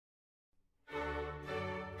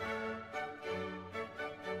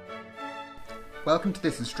Welcome to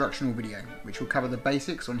this instructional video, which will cover the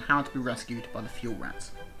basics on how to be rescued by the fuel rats.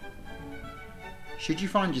 Should you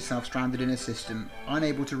find yourself stranded in a system,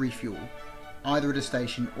 unable to refuel, either at a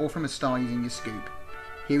station or from a star using your scoop,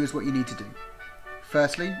 here is what you need to do.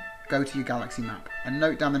 Firstly, go to your galaxy map and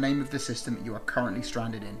note down the name of the system you are currently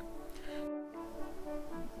stranded in.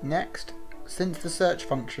 Next, since the search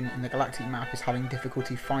function in the galactic map is having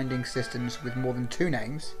difficulty finding systems with more than 2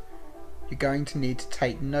 names, you're going to need to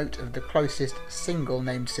take note of the closest single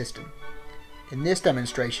named system. In this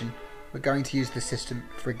demonstration, we're going to use the system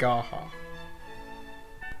Frigaha.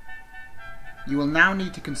 You will now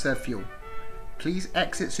need to conserve fuel. Please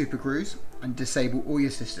exit Supercruise and disable all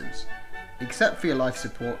your systems, except for your life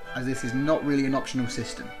support, as this is not really an optional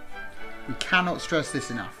system. We cannot stress this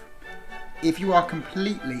enough. If you are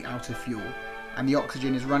completely out of fuel and the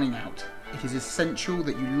oxygen is running out, it is essential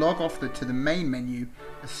that you log off to the main menu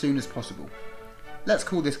as soon as possible. Let's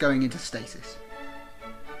call this going into stasis.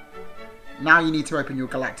 Now you need to open your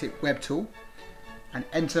galactic web tool and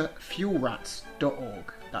enter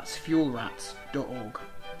fuelrats.org. That's fuelrats.org.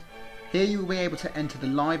 Here you will be able to enter the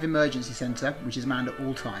live emergency centre, which is manned at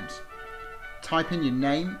all times. Type in your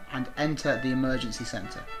name and enter the emergency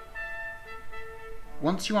centre.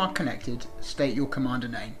 Once you are connected, state your commander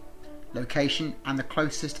name, location and the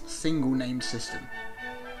closest single named system.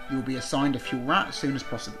 You will be assigned a fuel rat as soon as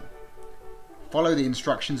possible. Follow the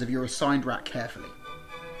instructions of your assigned rat carefully.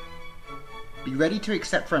 Be ready to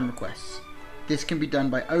accept friend requests. This can be done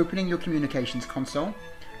by opening your communications console.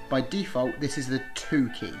 By default, this is the 2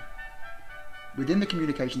 key. Within the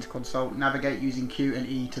communications console, navigate using Q and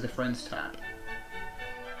E to the Friends tab.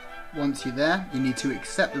 Once you're there, you need to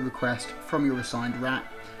accept the request from your assigned rat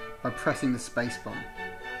by pressing the space bar.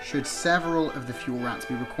 Should several of the fuel rats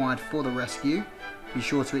be required for the rescue, be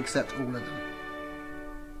sure to accept all of them.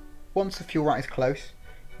 Once the fuel rat is close,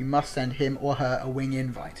 you must send him or her a wing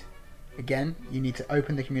invite. Again, you need to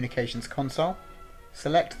open the communications console,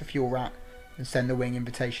 select the fuel rat and send the wing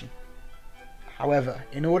invitation. However,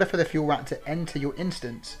 in order for the fuel rat to enter your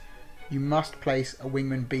instance, you must place a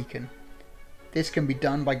wingman beacon. This can be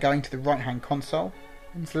done by going to the right hand console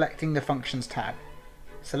and selecting the Functions tab.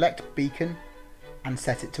 Select Beacon and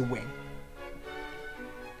set it to wing.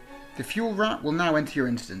 The fuel rat will now enter your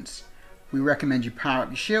instance. We recommend you power up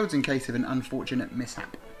your shields in case of an unfortunate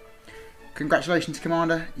mishap. Congratulations,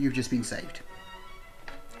 Commander, you've just been saved.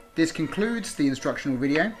 This concludes the instructional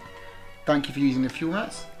video. Thank you for using the fuel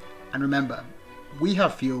rats, and remember, we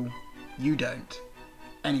have fuel, you don't.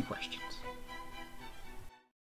 Any questions?